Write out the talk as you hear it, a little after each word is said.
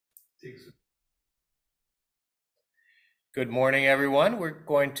Good morning, everyone. We're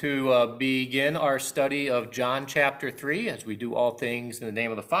going to begin our study of John chapter 3 as we do all things in the name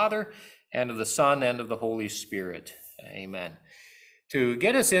of the Father and of the Son and of the Holy Spirit. Amen. To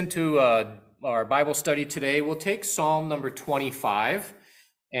get us into our Bible study today, we'll take Psalm number 25.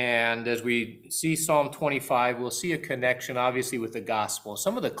 And as we see Psalm 25, we'll see a connection, obviously, with the gospel.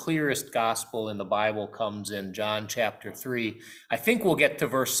 Some of the clearest gospel in the Bible comes in John chapter 3. I think we'll get to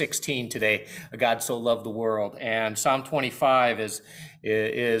verse 16 today, God so loved the world. And Psalm 25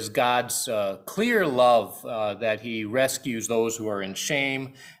 is God's clear love that he rescues those who are in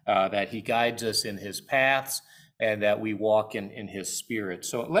shame, that he guides us in his paths, and that we walk in his spirit.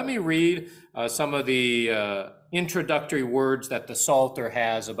 So let me read some of the introductory words that the Psalter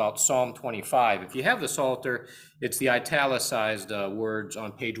has about Psalm 25. If you have the Psalter, it's the italicized words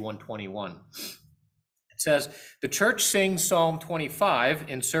on page 121. It says, "The church sings Psalm 25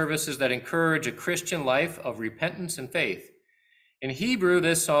 in services that encourage a Christian life of repentance and faith. In Hebrew,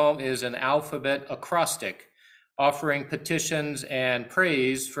 this psalm is an alphabet acrostic, offering petitions and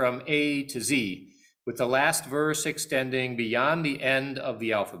praise from A to Z, with the last verse extending beyond the end of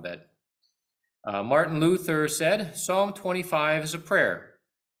the alphabet. Martin Luther said, Psalm 25 is a prayer.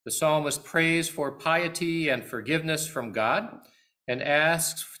 The psalmist prays for piety and forgiveness from God and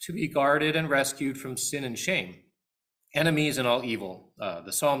asks to be guarded and rescued from sin and shame, enemies and all evil.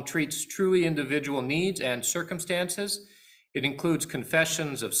 The psalm treats truly individual needs and circumstances. It includes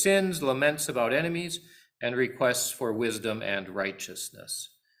confessions of sins, laments about enemies, and requests for wisdom and righteousness."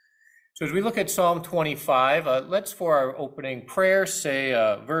 So as we look at Psalm 25, let's, for our opening prayer, say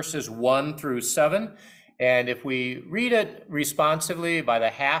verses 1 through 7. And if we read it responsively by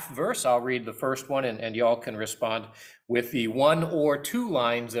the half verse, I'll read the first one, and y'all can respond with the 1 or 2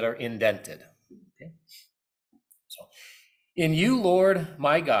 lines that are indented. Okay? So, "In you, Lord,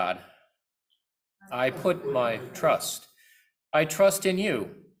 my God, I put my trust. I trust in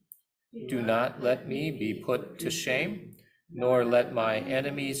you. Do not let me be put to shame, nor let my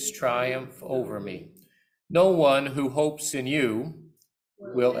enemies triumph over me. No one who hopes in you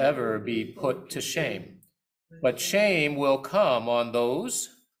will ever be put to shame, but shame will come on those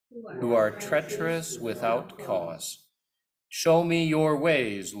who are treacherous without cause. Show me your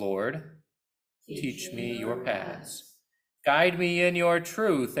ways, Lord. Teach me your paths. Guide me in your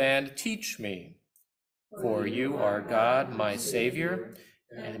truth and teach me. For you are God, my Savior,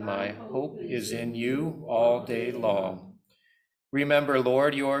 and my hope is in you all day long. Remember,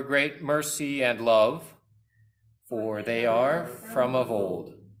 Lord, your great mercy and love, for they are from of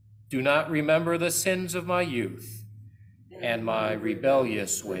old. Do not remember the sins of my youth and my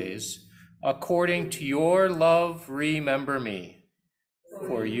rebellious ways. According to your love, remember me,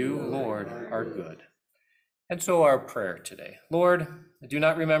 for you, Lord, are good." And so our prayer today. Lord, do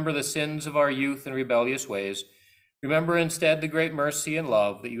not remember the sins of our youth and rebellious ways. Remember instead the great mercy and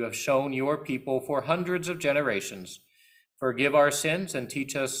love that you have shown your people for hundreds of generations. Forgive our sins and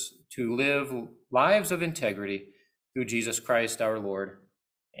teach us to live lives of integrity through Jesus Christ our Lord.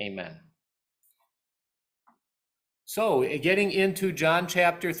 Amen. So getting into John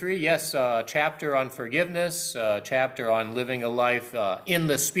chapter 3, yes, a chapter on forgiveness, a chapter on living a life in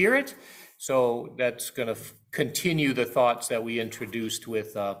the Spirit. So that's going to continue the thoughts that we introduced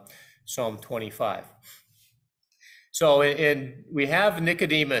with Psalm 25. So we have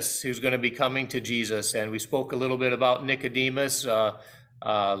Nicodemus who's going to be coming to Jesus, and we spoke a little bit about Nicodemus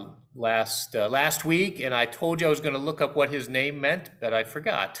last week, and I told you I was going to look up what his name meant, but I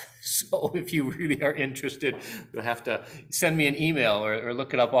forgot. So if you really are interested, you'll have to send me an email or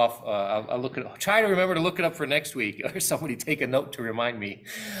look it up I'll try to remember to look it up for next week, or somebody take a note to remind me.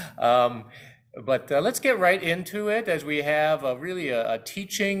 But let's get right into it as we have really a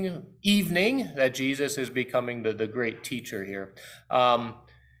teaching evening that Jesus is becoming the great teacher here.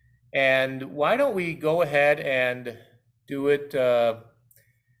 And why don't we go ahead and do it?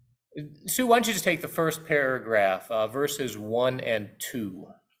 Sue, why don't you just take the first paragraph, verses 1 and 2.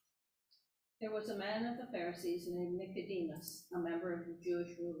 "There was a man of the Pharisees named Nicodemus, a member of the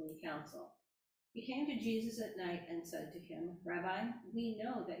Jewish ruling council. He came to Jesus at night and said to him, 'Rabbi, we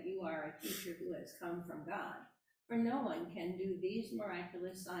know that you are a teacher who has come from God, for no one can do these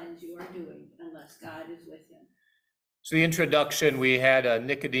miraculous signs you are doing unless God is with him.'" So the introduction, we had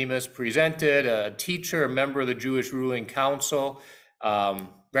Nicodemus presented, a teacher, a member of the Jewish ruling council.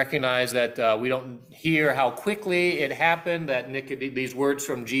 Recognize that we don't hear how quickly it happened, that these words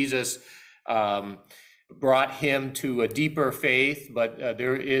from Jesus brought him to a deeper faith, but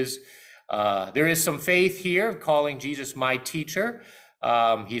there is some faith here, calling Jesus my teacher.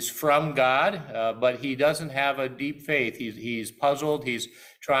 He's from God, but he doesn't have a deep faith. He's puzzled. He's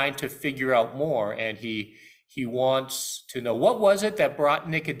trying to figure out more, and he wants to know, what was it that brought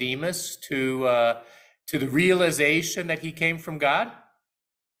Nicodemus to the realization that he came from God?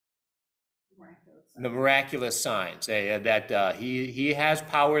 The miraculous signs, that he has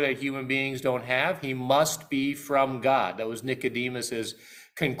power that human beings don't have. He must be from God. That was Nicodemus's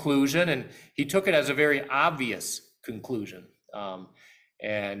conclusion, and he took it as a very obvious conclusion.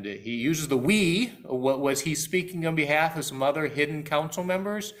 And he uses the we. What was he speaking on behalf of some other hidden council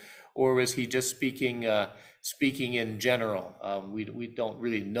members, or was he just speaking in general? We don't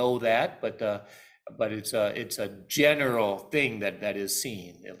really know that, but it's a general thing that is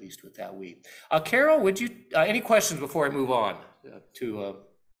seen, at least with that we. Carol, would you any questions before I move on to?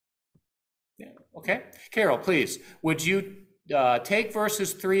 Yeah, okay, Carol, please. Would you take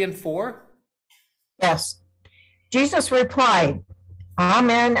verses 3 and 4? Yes. Jesus replied,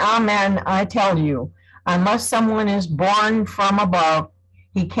 Amen, amen, I tell you, unless someone is born from above,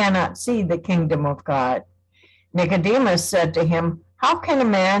 he cannot see the kingdom of God. Nicodemus said to him, How can a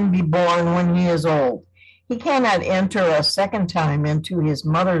man be born when he is old? He cannot enter a second time into his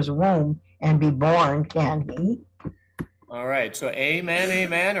mother's womb and be born, can he? All right, so amen,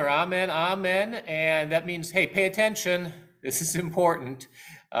 amen, or amen, amen, and that means, hey, pay attention, this is important.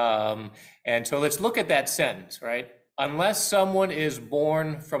 And so let's look at that sentence, right? Unless someone is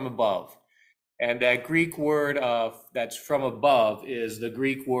born from above. And that Greek word that's from above is the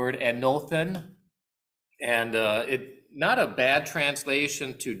Greek word anothen. And it not a bad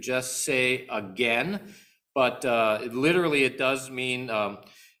translation to just say again, but literally it does mean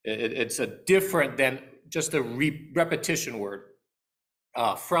it's a different than just a repetition word.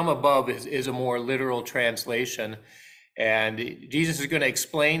 From above is a more literal translation. And Jesus is going to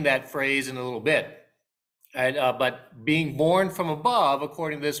explain that phrase in a little bit. And, but being born from above,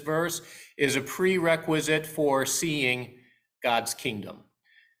 according to this verse, is a prerequisite for seeing God's kingdom.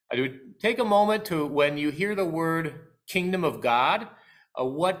 I would take a moment to, when you hear the word kingdom of God,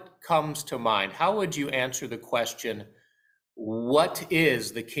 what comes to mind? How would you answer the question, what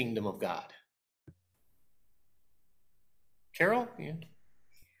is the kingdom of God? Carol? Yeah.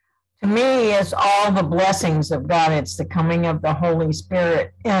 To me, it's all the blessings of God. It's the coming of the Holy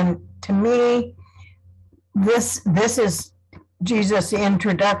Spirit. And to me, this is Jesus'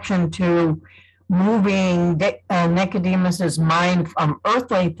 introduction to moving Nicodemus's mind from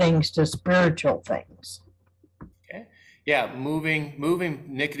earthly things to spiritual things. Okay. Yeah, moving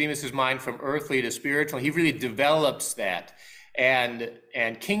Nicodemus's mind from earthly to spiritual. He really develops that. And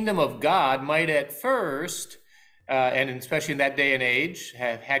kingdom of God might at first, and especially in that day and age,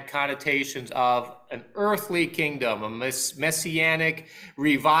 have had connotations of an earthly kingdom, a messianic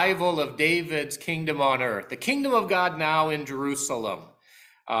revival of David's kingdom on earth, the kingdom of God now in Jerusalem.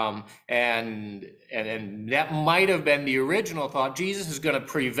 And that might have been the original thought. Jesus is going to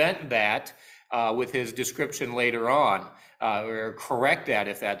prevent that with his description later on, or correct that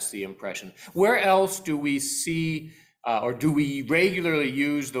if that's the impression. Where else do we see or do we regularly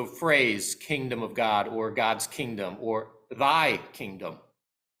use the phrase kingdom of God or God's kingdom or thy kingdom?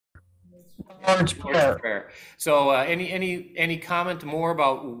 Lord's Prayer. So any comment more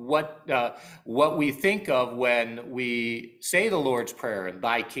about what we think of when we say the Lord's Prayer and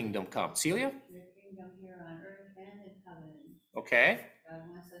thy kingdom come? Celia? Your kingdom here on earth and in heaven. Okay. God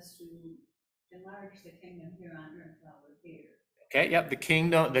wants us to enlarge the kingdom here on earth while we're here. Okay, yep, the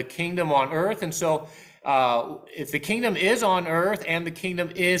kingdom on earth. And so if the kingdom is on earth and the kingdom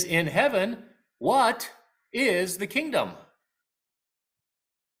is in heaven, what is the kingdom?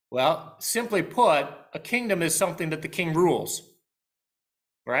 Well, simply put, a kingdom is something that the king rules,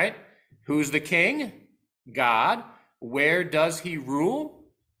 right? Who's the king? God. Where does he rule?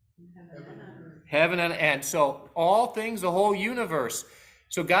 Heaven and earth. So all things, the whole universe.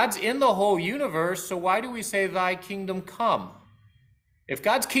 So God's in the whole universe, so why do we say thy kingdom come? If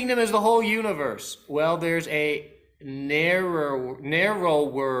God's kingdom is the whole universe, well, there's a narrower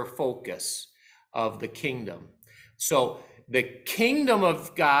focus of the kingdom. So the kingdom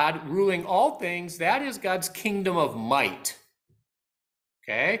of God ruling all things, that is God's kingdom of might.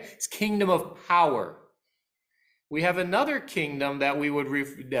 Okay? It's kingdom of power. We have another kingdom that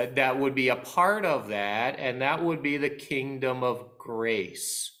that would be a part of that, and that would be the kingdom of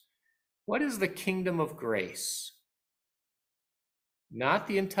grace. What is the kingdom of grace? Not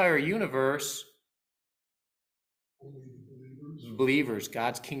the entire universe. Believers,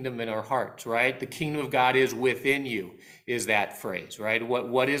 God's kingdom in our hearts, right? The kingdom of God is within you, is that phrase, right?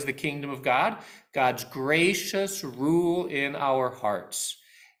 What is the kingdom of God? God's gracious rule in our hearts.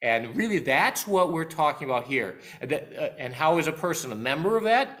 And really, that's what we're talking about here. And how is a person a member of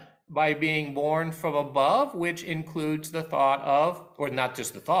that? By being born from above, which includes the thought of, or not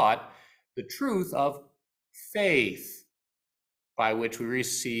just the thought, the truth of faith, by which we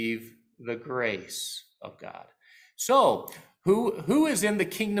receive the grace of God. So, who is in the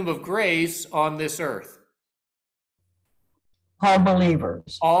kingdom of grace on this earth? All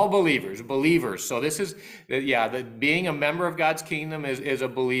believers. All believers. So this is, being a member of God's kingdom is a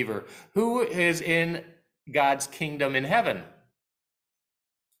believer. Who is in God's kingdom in heaven?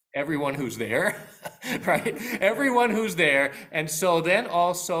 Everyone who's there, right? Everyone who's there. And so then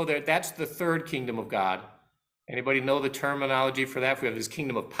also that's the third kingdom of God. Anybody know the terminology for that? We have his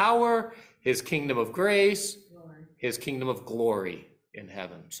kingdom of power, his kingdom of grace, his kingdom of glory in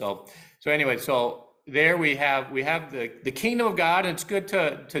heaven. So anyway, so there we have the kingdom of God, and it's good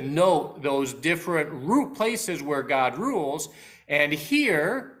to note those different places where God rules. And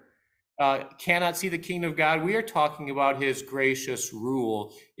here, cannot see the kingdom of God. We are talking about his gracious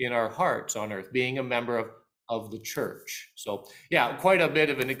rule in our hearts on earth, being a member of the church. So yeah, quite a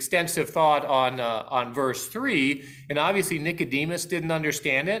bit of an extensive thought on verse 3. And obviously Nicodemus didn't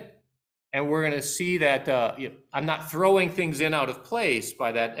understand it. And we're going to see that I'm not throwing things in out of place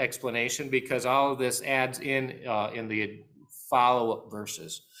by that explanation, because all of this adds in the follow-up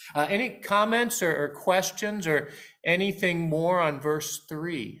verses. Any comments or questions or anything more on verse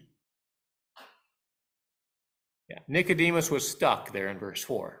 3? Yeah, Nicodemus was stuck there in verse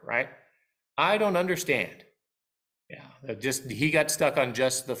 4, right? I don't understand. Yeah, he got stuck on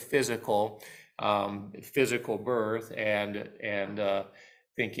just the physical birth and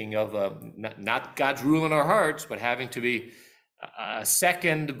thinking of not God's rule in our hearts, but having to be a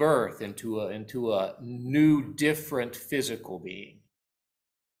second birth into a new, different physical being.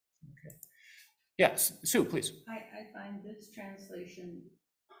 Okay. Yes, Sue, please. I find this translation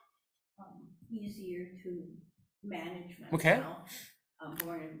easier to manage myself. Okay.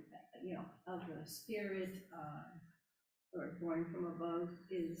 Born, of the Spirit, or born from above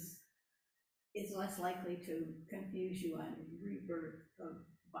is less likely to confuse you on rebirth of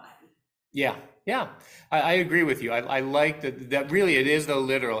body. Yeah, I agree with you. I like that really it is the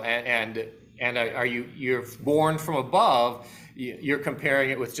literal, and you're born from above, you're comparing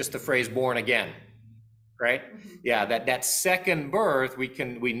it with just the phrase born again, right? Mm-hmm. Yeah, that second birth,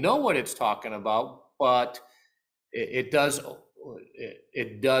 we know what it's talking about, but it does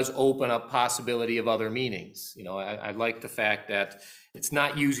open up possibility of other meanings. I like the fact that it's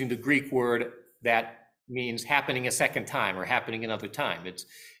not using the Greek word that means happening a second time or happening another time.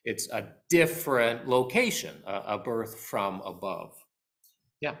 It's a different location, a birth from above.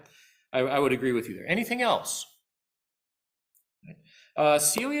 Yeah, I would agree with you there. Anything else?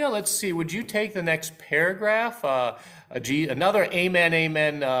 Celia, let's see, would you take the next paragraph? Another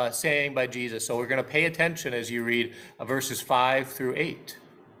amen saying by Jesus. So we're going to pay attention as you read verses 5 through 8.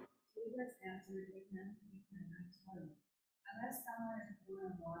 Jesus answered him, unless someone is born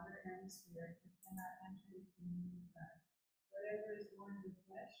of water and the Spirit, he cannot enter the kingdom of God. Whatever is born of the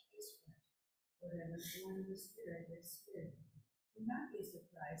flesh is flesh. Whatever is born of the Spirit is spirit. Do not be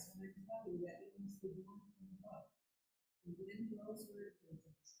surprised when I tell you that you must be born from above. The wind blows where it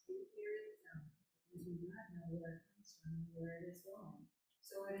pleases, you hear it come, but you do not know where it comes from and where it is going.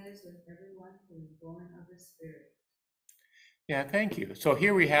 So it is with everyone who is born of the Spirit. Yeah, thank you. So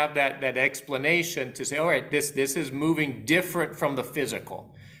here we have that explanation to say, all right, this is moving different from the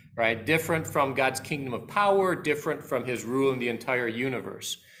physical, right? Different from God's kingdom of power, different from his rule in the entire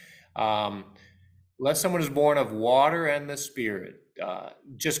universe. Unless someone is born of water and the Spirit.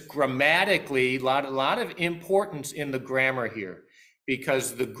 Just grammatically, a lot of importance in the grammar here,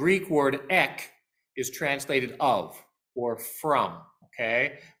 because the Greek word ek is translated of or from,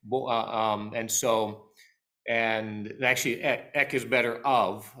 okay? And actually ek is better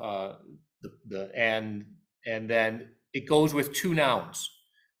of, and then it goes with two nouns,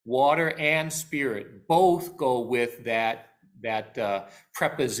 water and spirit, both go with that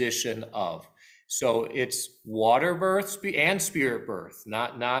preposition of. So it's water birth and spirit birth,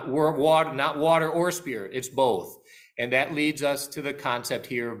 not water or spirit. It's both, and that leads us to the concept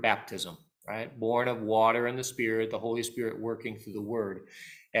here of baptism, right? Born of water and the Spirit, the Holy Spirit working through the Word,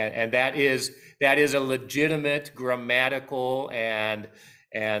 and that is a legitimate grammatical and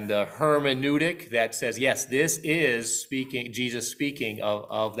hermeneutic that says yes, this is Jesus speaking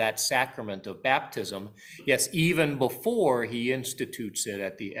of that sacrament of baptism. Yes, even before he institutes it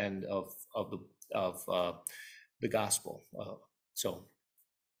at the end of the gospel.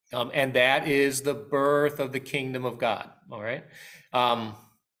 And that is the birth of the kingdom of God. All right.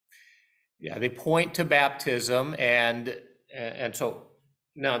 They point to baptism, and so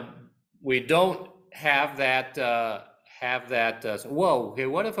Now, we don't have that, whoa, okay,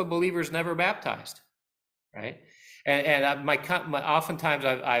 what if a believer's never baptized, right? And oftentimes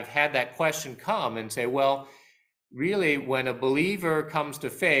I've had that question come and say, well, really, when a believer comes to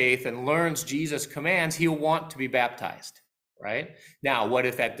faith and learns Jesus' commands, he'll want to be baptized, right? Now, what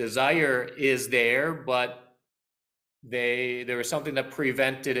if that desire is there, but there was something that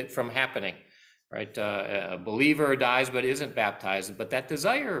prevented it from happening, right? A believer dies but isn't baptized, but that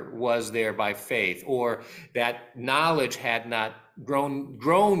desire was there by faith, or that knowledge had not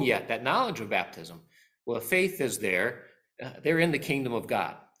grown yet, that knowledge of baptism. Well, if faith is there, they're in the kingdom of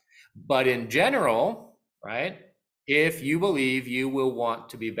God. But in general, right, if you believe, you will want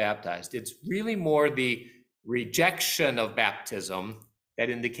to be baptized. It's really more the rejection of baptism that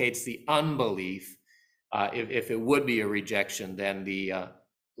indicates the unbelief, if it would be a rejection, than the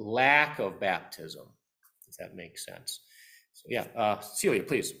lack of baptism. Does that make sense? So, yeah, Celia,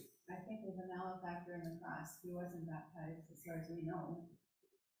 please. I think with the malefactor in the cross, he wasn't baptized as far as we know.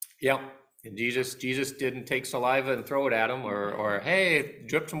 Yeah. And Jesus didn't take saliva and throw it at him, or hey,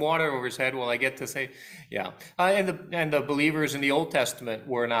 drip some water over his head. Well, I get to say, yeah. And the believers in the Old Testament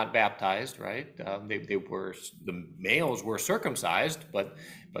were not baptized, right? The males were circumcised, but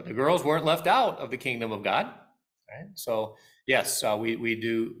the girls weren't left out of the kingdom of God, right? So yes,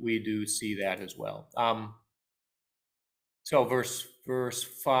 we do see that as well. So verse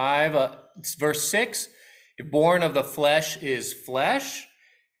 5, verse 6, born of the flesh is flesh.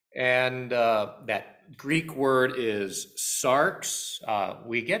 And that Greek word is sarx.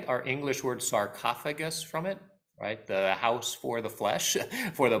 We get our English word sarcophagus from it, right? The house for the flesh,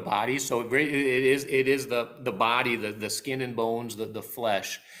 for the body. So it is the body, the skin and bones, the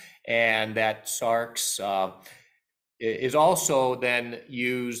flesh. And that sarx is also then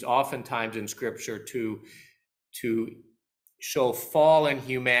used oftentimes in Scripture to show fallen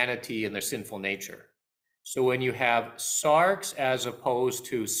humanity and their sinful nature. So when you have sarx as opposed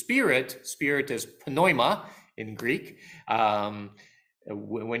to spirit is pneuma in Greek.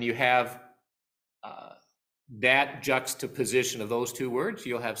 When you have that juxtaposition of those two words,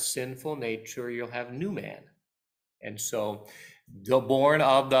 you'll have sinful nature, you'll have new man. And so the born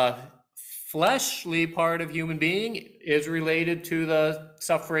of the fleshly part of human being is related to the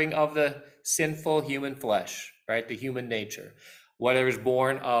suffering of the sinful human flesh, right? The human nature. Whatever is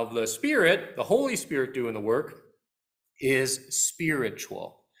born of the Spirit, the Holy Spirit doing the work, is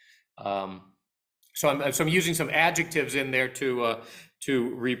spiritual. So I'm using some adjectives in there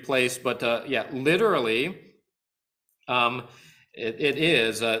to replace, but yeah, literally, it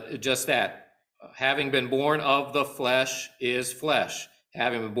is just that. Having been born of the flesh is flesh.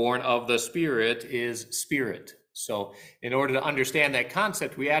 Having been born of the Spirit is spirit. So in order to understand that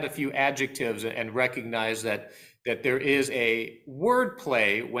concept, we add a few adjectives and recognize that there is a word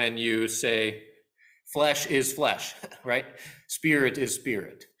play when you say flesh is flesh, right? Spirit is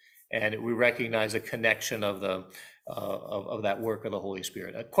spirit. And we recognize a connection of the of that work of the Holy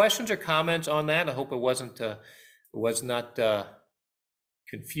Spirit. Questions or comments on that? I hope it was not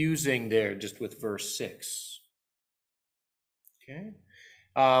confusing there just with verse 6. Okay.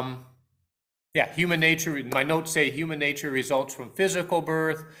 Yeah, human nature, my notes say human nature results from physical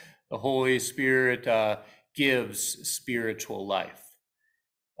birth. The Holy Spirit gives spiritual life.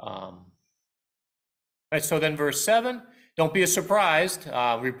 Right, so then verse 7, don't be surprised,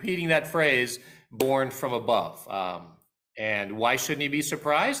 repeating that phrase, born from above. And why shouldn't he be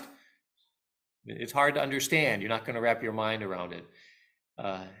surprised? It's hard to understand. You're not going to wrap your mind around it.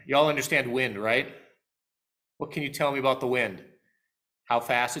 Y'all understand wind, right? What can you tell me about the wind? How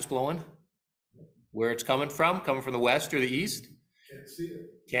fast it's blowing? Where it's coming from the west or the east? Can't see it.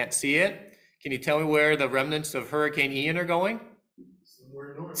 Can't see it. Can you tell me where the remnants of Hurricane Ian are going?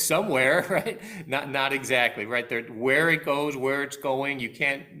 Somewhere north. Somewhere, right? Not exactly, right? There, where it goes, where it's going,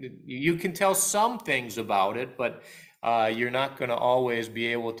 you can tell some things about it, but you're not going to always be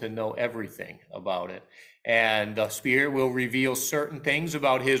able to know everything about it. And the Spirit will reveal certain things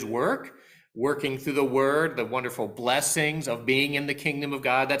about his work, working through the word, the wonderful blessings of being in the kingdom of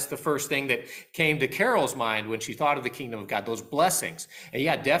God. That's the first thing that came to Carol's mind when she thought of the kingdom of God, those blessings. And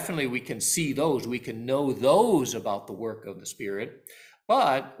yeah, definitely we can see those, we can know those about the work of the Spirit,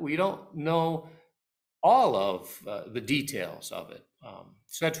 but we don't know all of the details of it.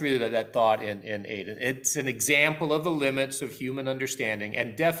 So that's really that thought in 8. It's an example of the limits of human understanding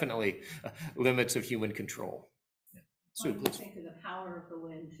and definitely limits of human control. Sue, please. Think of the power of the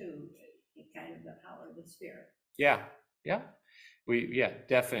wind too, kind of the power of the Spirit. Yeah,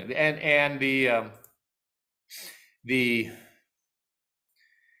 definitely. And the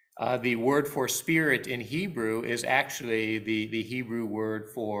The word for spirit in Hebrew is actually the Hebrew word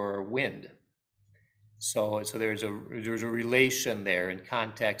for wind. So there's a relation there, and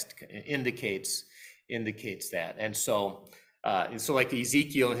context indicates that. And so like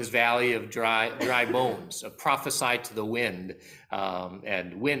Ezekiel in his valley of dry bones, prophesied to the wind,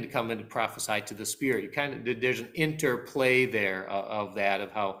 and wind coming to prophesy to the spirit. There's an interplay there of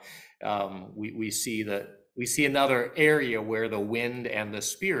how we see another area where the wind and the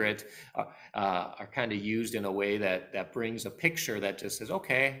spirit are kind of used in a way that brings a picture that just says,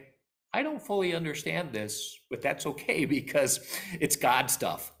 okay, I don't fully understand this, but that's okay because it's God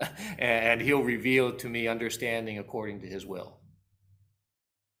stuff, and he'll reveal to me understanding according to his will.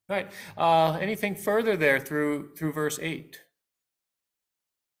 All right, anything further there through verse 8?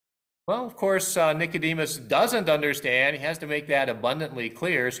 Well, of course, Nicodemus doesn't understand. He has to make that abundantly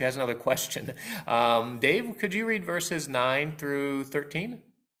clear, so he has another question. Dave, could you read verses 9 through 13?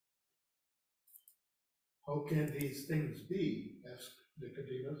 How can these things be? Asked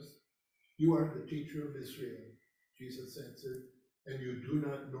Nicodemus. You are the teacher of Israel, Jesus answered, and you do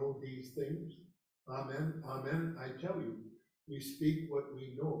not know these things? Amen, amen, I tell you, we speak what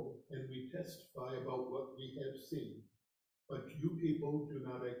we know, and we testify about what we have seen. But you people do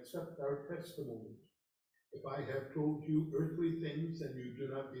not accept our testimony. If I have told you earthly things and you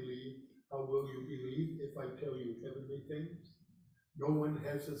do not believe, how will you believe if I tell you heavenly things? No one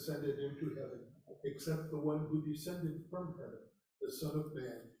has ascended into heaven except the one who descended from heaven, the Son of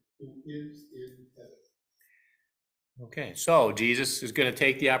Man, who is in heaven. Okay, so Jesus is going to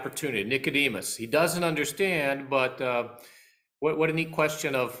take the opportunity. Nicodemus, he doesn't understand, but what a neat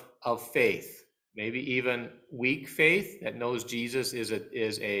question of faith. Maybe even weak faith that knows Jesus is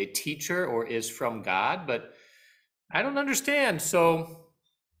a teacher or is from God, but I don't understand, so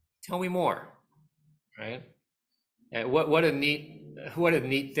tell me more, right? And what a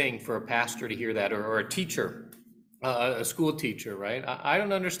neat thing for a pastor to hear that, or a teacher, a school teacher, right? I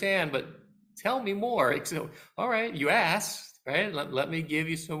don't understand, but tell me more. So, all right, you asked, right? Let me give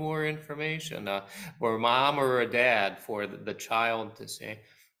you some more information. Or a mom or a dad for the child to say,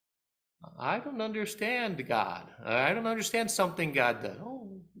 I don't understand God. I don't understand something God does.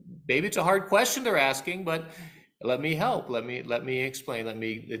 Oh, maybe it's a hard question they're asking, but let me help. Let me explain.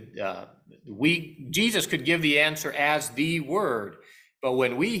 Jesus could give the answer as the word, but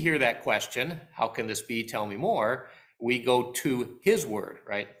when we hear that question, how can this be? Tell me more. We go to his word,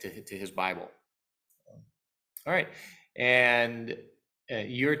 right? To his Bible. All right, and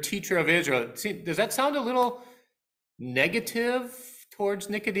you're a teacher of Israel. See, does that sound a little negative towards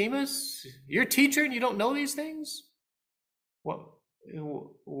Nicodemus? You're a teacher and you don't know these things? Well,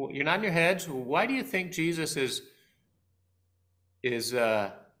 you're not in your heads. Why do you think Jesus is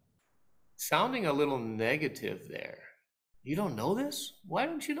sounding a little negative there? You don't know this? Why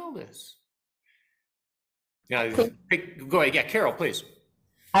don't you know this? Now, go ahead. Yeah, Carol, please.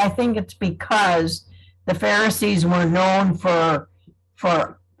 I think it's because the Pharisees were known for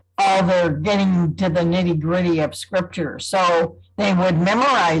all their getting to the nitty-gritty of scripture. So they would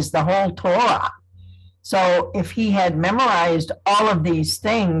memorize the whole Torah. So if he had memorized all of these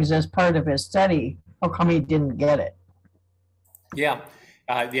things as part of his study, how come he didn't get it? Yeah.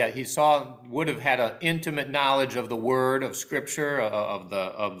 He would have had an intimate knowledge of the word, of scripture, of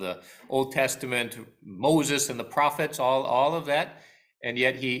the Old Testament, Moses and the prophets, all of that, and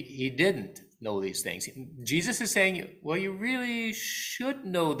yet he didn't know these things. Jesus is saying, well, you really should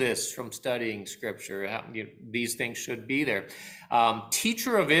know this from studying scripture. These things should be there.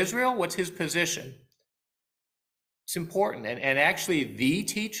 Teacher of Israel, what's his position? It's important, and actually the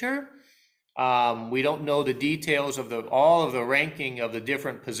teacher. We don't know the details of all of the ranking of the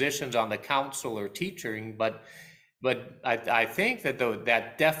different positions on the council or teaching, but I think that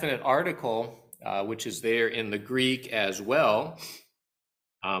that definite article, which is there in the Greek as well,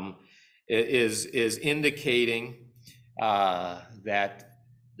 is indicating that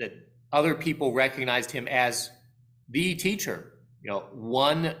other people recognized him as the teacher.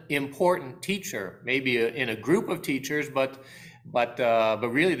 One important teacher, maybe in a group of teachers, but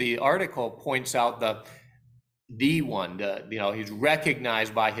really the article points out the one. He's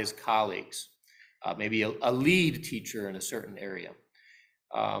recognized by his colleagues, maybe a lead teacher in a certain area,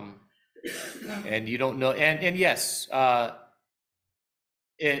 and you don't know. And yes,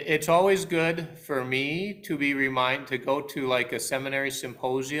 it's always good for me to be reminded to go to like a seminary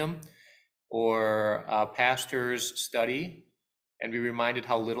symposium or a pastor's study and be reminded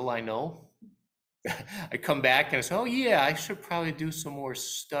how little I know. I come back and I say, oh yeah, I should probably do some more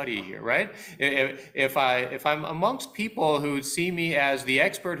study here, right? If I'm amongst people who see me as the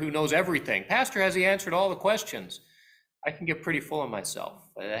expert who knows everything, pastor, has he answered all the questions? I can get pretty full of myself.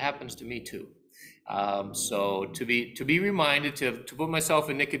 It happens to me too. So to be reminded to put myself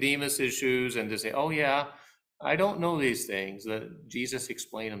in Nicodemus's shoes and to say, oh yeah, I don't know these things. Jesus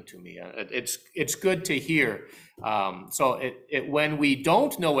explained them to me. It's good to hear. So when we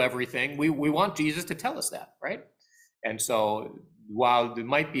don't know everything, we want Jesus to tell us that, right? And so while there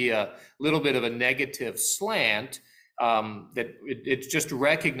might be a little bit of a negative slant, that it's just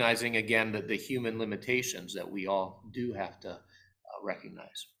recognizing again that the human limitations that we all do have to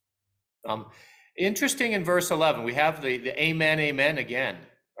recognize. Interesting in verse 11, we have the amen, amen again,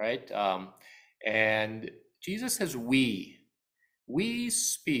 right? And Jesus says, we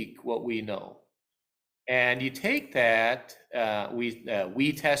speak what we know. And you take that,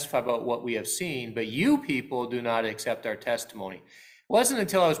 we testify about what we have seen, but you people do not accept our testimony. It wasn't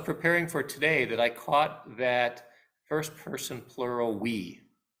until I was preparing for today that I caught that first person plural we.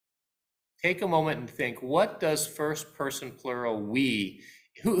 Take a moment and think, what does first person plural we,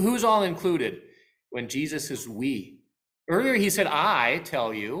 who's all included when Jesus is we? Earlier he said, I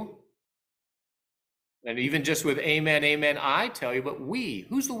tell you, and even just with amen, amen, I tell you, but we,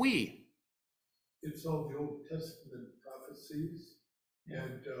 who's the we? It's all the Old Testament prophecies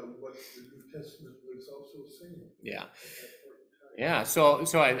and what the New Testament was also saying. Yeah. Yeah, so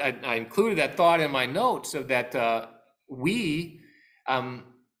I included that thought in my notes of that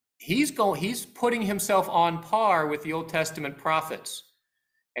he's putting himself on par with the Old Testament prophets,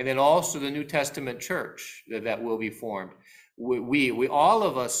 and then also the New Testament church that will be formed. We all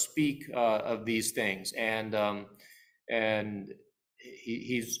of us speak of these things, and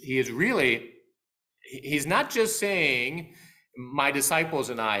he's not just saying my disciples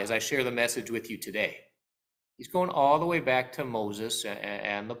and I as I share the message with you today. He's going all the way back to Moses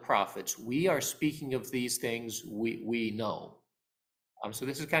and the prophets. We are speaking of these things we know. So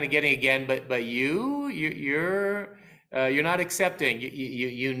this is kind of getting again, but you're not accepting.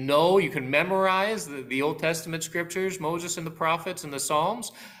 You know, you can memorize the Old Testament scriptures, Moses and the prophets and the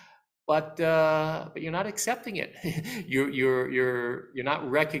Psalms, but you're not accepting it. You're not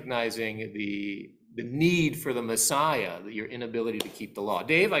recognizing the need for the Messiah, your inability to keep the law.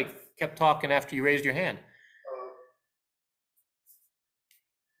 Dave, I kept talking after you raised your hand.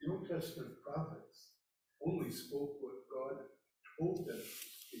 The Old Testament prophets only spoke what God told them to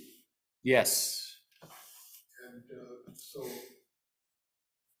speak. Yes. And so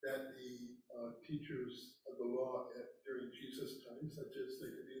that the teachers of the law during Jesus' time, such as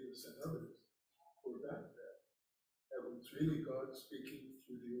Nicodemus and others, forgot that. That was really God speaking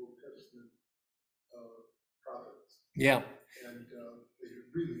through the Old Testament prophets. Yeah. And they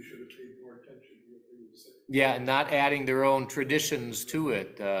really should have paid more attention to what they were saying. Yeah, and not adding their own traditions to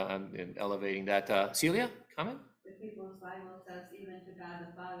it and elevating that. Celia, comment? The People's Bible says even to God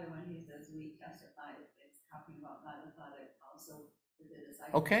the Father, when he says we testify, it's talking about God the Father also with the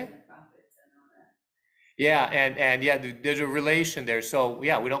disciples and the prophets and all that. Yeah, and yeah, there's a relation there. So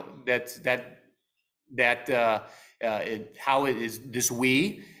yeah, we don't, how it is this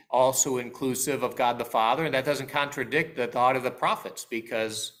we also inclusive of God the Father, and that doesn't contradict the thought of the prophets,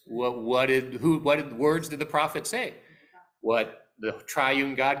 because what words did the prophet say? What the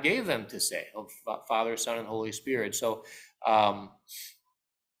triune God gave them to say, of Father, Son, and Holy Spirit. So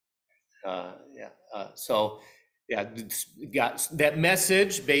got that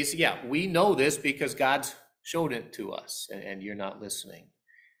message basically. Yeah, we know this because God's showed it to us, and you're not listening.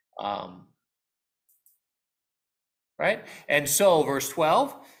 Right? And so verse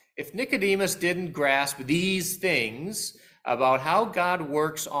 12, if Nicodemus didn't grasp these things about how God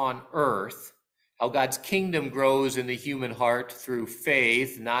works on earth, how God's kingdom grows in the human heart through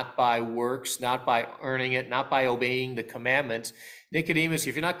faith, not by works, not by earning it, not by obeying the commandments. Nicodemus,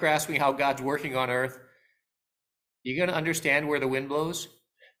 if you're not grasping how God's working on earth, you're going to understand where the wind blows.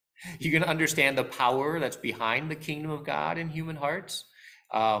 You're going to understand the power that's behind the kingdom of God in human hearts.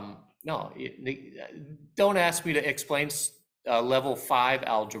 No, don't ask me to explain level 5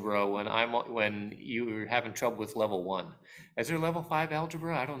 algebra when you're having trouble with level 1. Is there level 5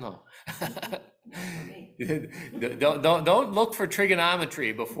 algebra? I don't know. Don't look for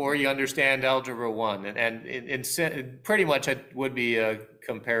trigonometry before you understand algebra 1, and pretty much it would be a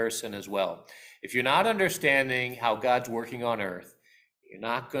comparison as well. If you're not understanding how God's working on earth, you're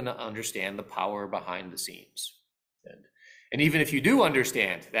not going to understand the power behind the scenes. And even if you do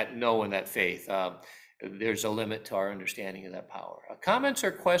understand that know and that faith, there's a limit to our understanding of that power. Comments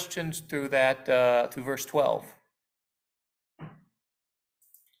or questions through that, through verse 12?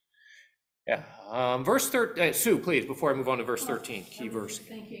 Yeah, verse 13, Sue, please, before I move on to verse 13, key verse.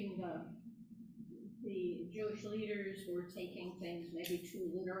 Thinking the Jewish leaders were taking things maybe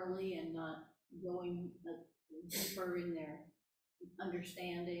too literally and not going deeper in their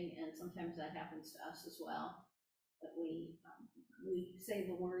understanding, and sometimes that happens to us as well. That we say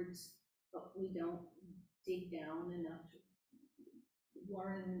the words, but we don't dig down enough to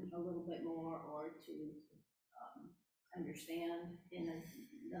learn a little bit more or to understand in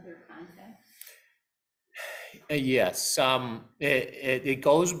another context. Yes, it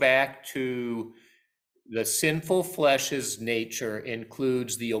goes back to the sinful flesh's nature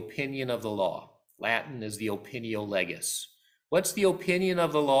includes the opinion of the law. Latin is the opinio legis. What's the opinion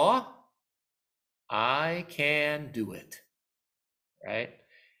of the law? I can do it, right?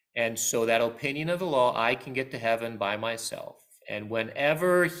 And so that opinion of the law, I can get to heaven by myself. And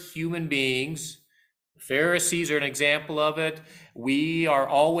whenever human beings, Pharisees are an example of it, we are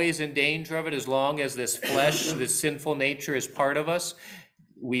always in danger of it as long as this flesh, this sinful nature is part of us.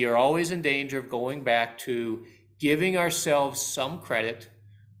 We are always in danger of going back to giving ourselves some credit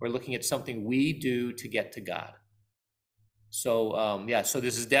or looking at something we do to get to God. So, so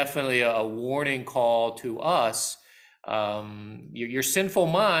this is definitely a warning call to us. Your sinful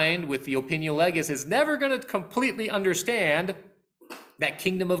mind with the opinio legis is never going to completely understand that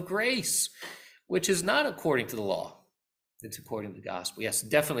kingdom of grace, which is not according to the law. It's according to the gospel. Yes,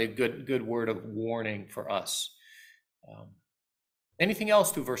 definitely a good word of warning for us. Anything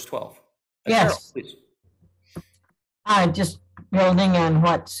else to verse 12? Yes. Carol, please. Just building on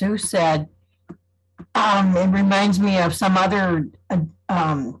what Sue said, it reminds me of some other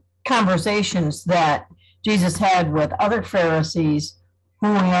conversations that Jesus had with other Pharisees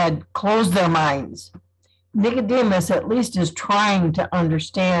who had closed their minds. Nicodemus at least is trying to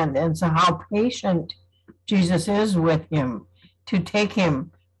understand, and so how patient Jesus is with him to take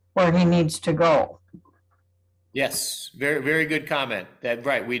him where he needs to go. Yes, very, very good comment. That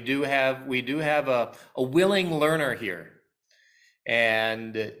right. We do have a willing learner here,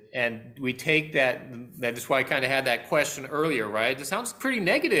 and we take that. That is why I kind of had that question earlier, right? It sounds pretty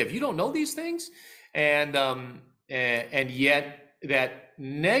negative. You don't know these things, and yet that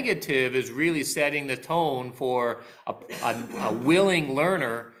negative is really setting the tone for a willing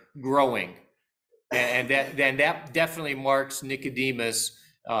learner growing, and that definitely marks Nicodemus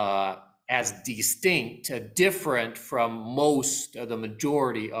as distinct, different from most of the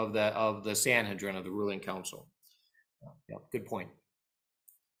majority of the Sanhedrin, of the ruling council. Yeah, good point.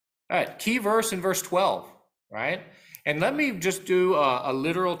 All right, key verse in verse 12, right? And let me just do a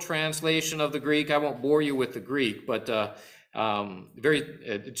literal translation of the Greek. I won't bore you with the Greek, but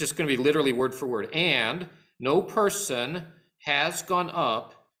it's just going to be literally word for word. And no person has gone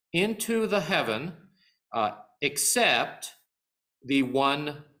up into the heaven except the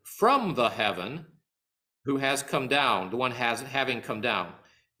one from the heaven who has come down, the one having come down,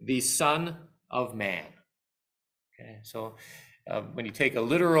 the Son of Man. Okay, so when you take a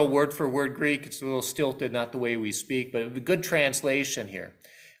literal word for word Greek, it's a little stilted, not the way we speak, but a good translation here.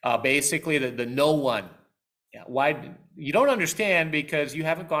 Basically, the no one. Yeah, why you don't understand because you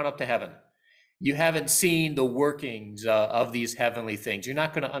haven't gone up to heaven. You haven't seen the workings of these heavenly things. You're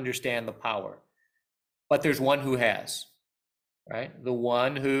not going to understand the power. But there's one who has, right? The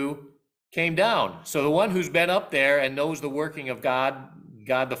one who came down. So the one who's been up there and knows the working of God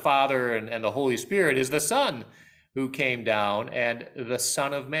the Father and the Holy Spirit is the Son who came down, and the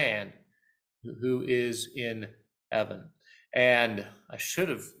Son of Man who is in heaven. And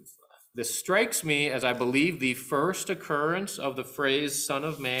this strikes me as, I believe, the first occurrence of the phrase Son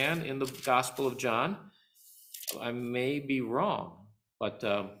of Man in the Gospel of John. I may be wrong, but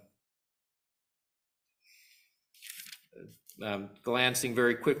glancing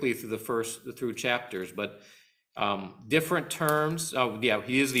very quickly through the chapters, but different terms.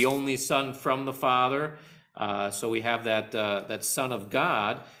 He is the only Son from the Father. So we have that Son of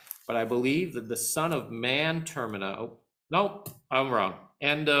God, but I believe that the Son of Man termina. Oh, no, I'm wrong.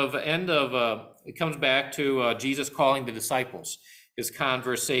 End of. It comes back to Jesus calling the disciples. His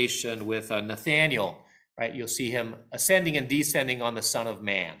conversation with Nathaniel. Right, you'll see him ascending and descending on the Son of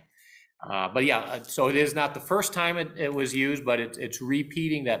Man. So it is not the first time it was used, but it's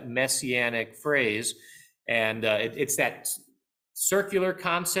repeating that messianic phrase, and it's that circular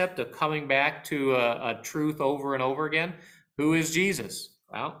concept of coming back to a truth over and over again. Who is Jesus?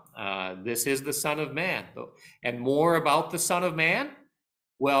 Well, this is the Son of Man. And more about the Son of Man?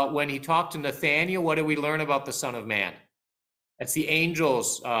 Well, when he talked to Nathaniel, what did we learn about the Son of Man? That's the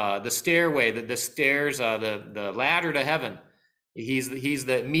angels, the stairway, the stairs, the ladder to heaven. He's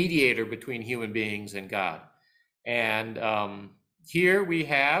the mediator between human beings and God. And here we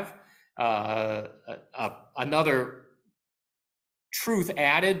have another truth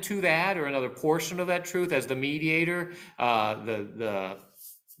added to that, or another portion of that truth as the mediator, the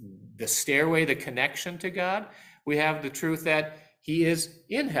the stairway, the connection to God. We have the truth that he is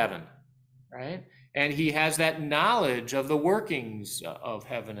in heaven, right? And he has that knowledge of the workings of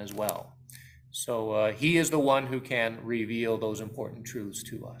heaven as well. So he is the one who can reveal those important truths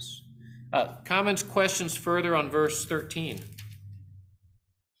to us. Comments, questions further on verse 13?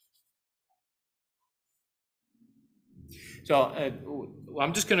 So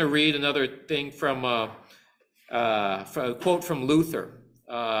I'm just going to read another thing from a quote from Luther.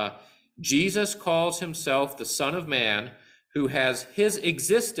 Jesus calls himself the Son of Man, who has his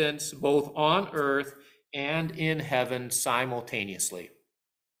existence both on earth and in heaven simultaneously.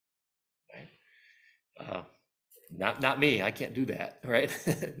 Right? Not me. I can't do that, right?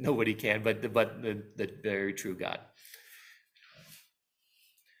 Nobody can, but the very true God.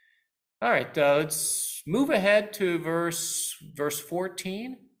 All right, let's move ahead to verse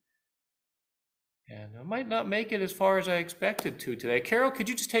 14. And I might not make it as far as I expected to today. Carol, could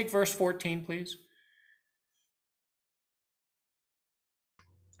you just take verse 14, please?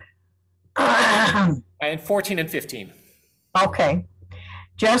 And 14 and 15. Okay.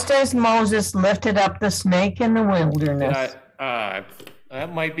 Just as Moses lifted up the snake in the wilderness.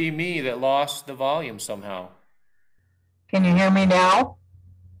 That might be me that lost the volume somehow. Can you hear me now?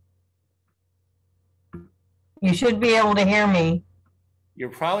 You should be able to hear me. You're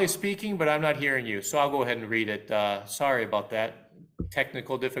probably speaking, but I'm not hearing you, so I'll go ahead and read it. Sorry about that.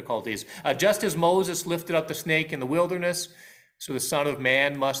 Technical difficulties. Just as Moses lifted up the snake in the wilderness, so the Son of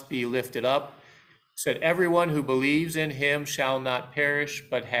Man must be lifted up, said, everyone who believes in him shall not perish,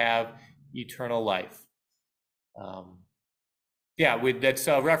 but have eternal life. That's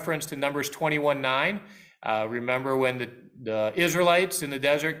a reference to Numbers 21:9. Remember when the Israelites in the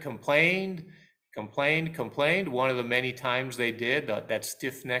desert complained. One of the many times they did, that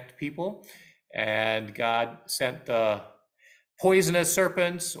stiff-necked people. And God sent the poisonous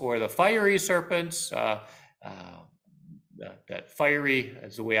serpents or the fiery serpents. That fiery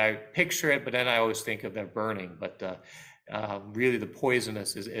is the way I picture it, but then I always think of them burning. But really the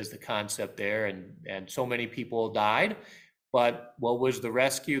poisonous is the concept there. And so many people died. But what was the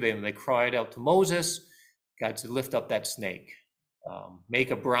rescue? They cried out to Moses. God said, lift up that snake.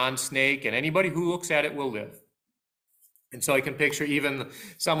 Make a bronze snake, and anybody who looks at it will live. And so I can picture even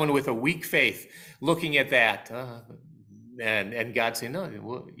someone with a weak faith looking at that, and God saying, no,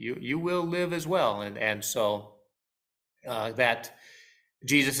 you will live as well. And so that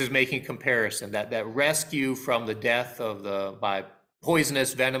Jesus is making comparison, that rescue from the death by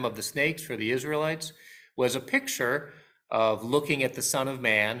poisonous venom of the snakes for the Israelites was a picture of looking at the Son of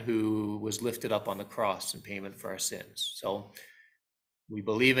Man who was lifted up on the cross in payment for our sins. So we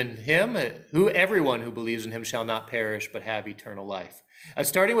believe in him, everyone who believes in him shall not perish, but have eternal life.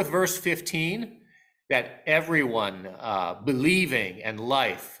 Starting with verse 15, that everyone, believing, and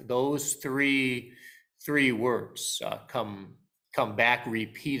life, those three words come back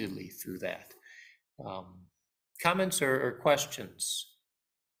repeatedly through that. Comments or questions?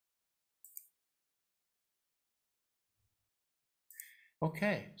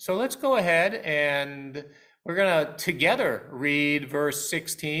 Okay, so let's go ahead and we're going to together read verse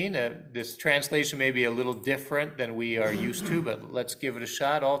 16. This translation may be a little different than we are used to, but let's give it a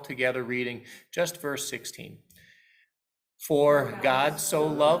shot, all together reading just verse 16. For God so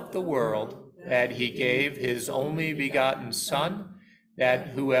loved the world that he gave his only begotten Son, that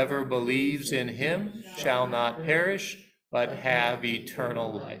whoever believes in him shall not perish, but have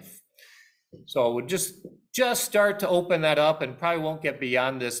eternal life. So we'll just start to open that up, and probably won't get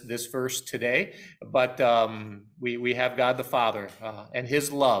beyond this verse today, but we have God the Father, and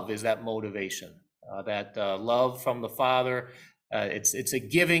his love is that motivation, that love from the Father. It's a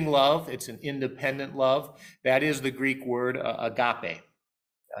giving love. It's an independent love. That is the Greek word agape,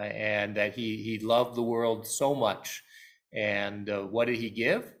 and that he loved the world so much. And what did he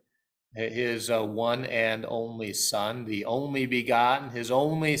give? His one and only Son, the only begotten, his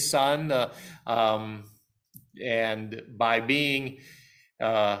only Son, and by being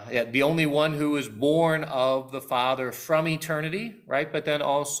the only one who was born of the Father from eternity, right? But then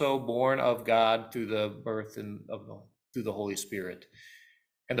also born of God through the birth through the Holy Spirit.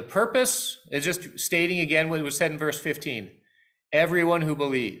 And the purpose is just stating again what was said in verse 15, everyone who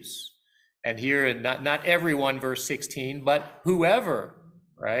believes. And here, not everyone, verse 16, but whoever,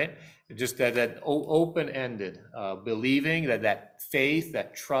 right? Just that open-ended believing, that faith,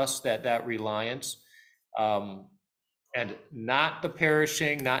 that trust, that reliance, and not the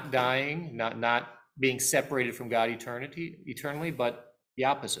perishing, not dying, not being separated from God eternally, but the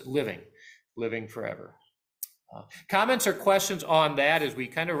opposite, living forever. Comments or questions on that as we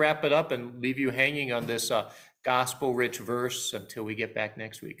kind of wrap it up and leave you hanging on this gospel-rich verse until we get back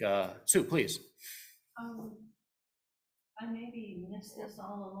next week. Sue, please. I maybe missed this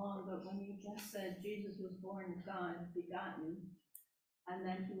all along, but when you just said Jesus was born of God, begotten, and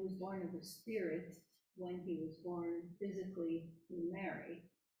then he was born of the Spirit when he was born physically through Mary,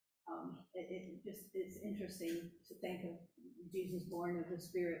 it's interesting to think of Jesus born of the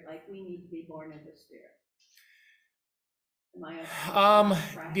Spirit like we need to be born of the Spirit.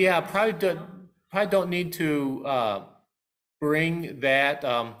 Yeah, probably don't need to bring that.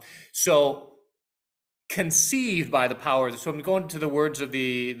 So conceived by the power. So I'm going to the words of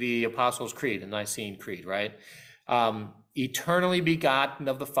the Apostles' Creed, the Nicene Creed, right? Eternally begotten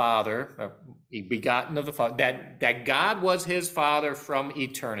of the Father, begotten of the Father, that God was his Father from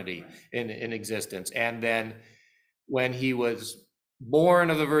eternity in existence. And then when he was born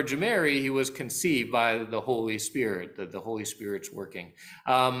of the Virgin Mary, he was conceived by the Holy Spirit, the Holy Spirit's working.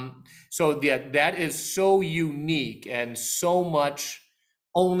 So that is so unique and so much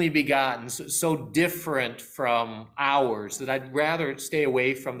only begotten, so different from ours that I'd rather stay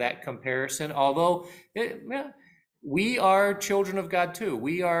away from that comparison. Although we are children of God too.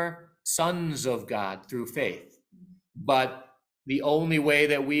 We are sons of God through faith. But the only way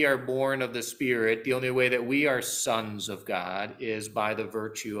that we are born of the Spirit, the only way that we are sons of God is by the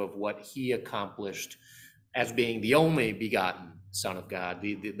virtue of what he accomplished as being the only begotten Son of God,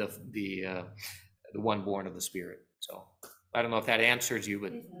 the one born of the Spirit. So I don't know if that answers you,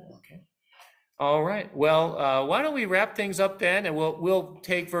 but okay. All right. Well, why don't we wrap things up then, and we'll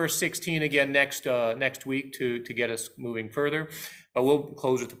take verse 16 again next week to get us moving further. But we'll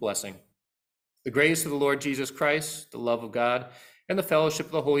close with the blessing. The grace of the Lord Jesus Christ, the love of God, and the fellowship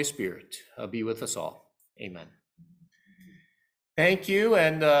of the Holy Spirit be with us all. Amen. Thank you,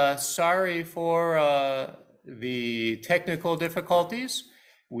 and sorry for the technical difficulties.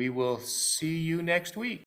 We will see you next week.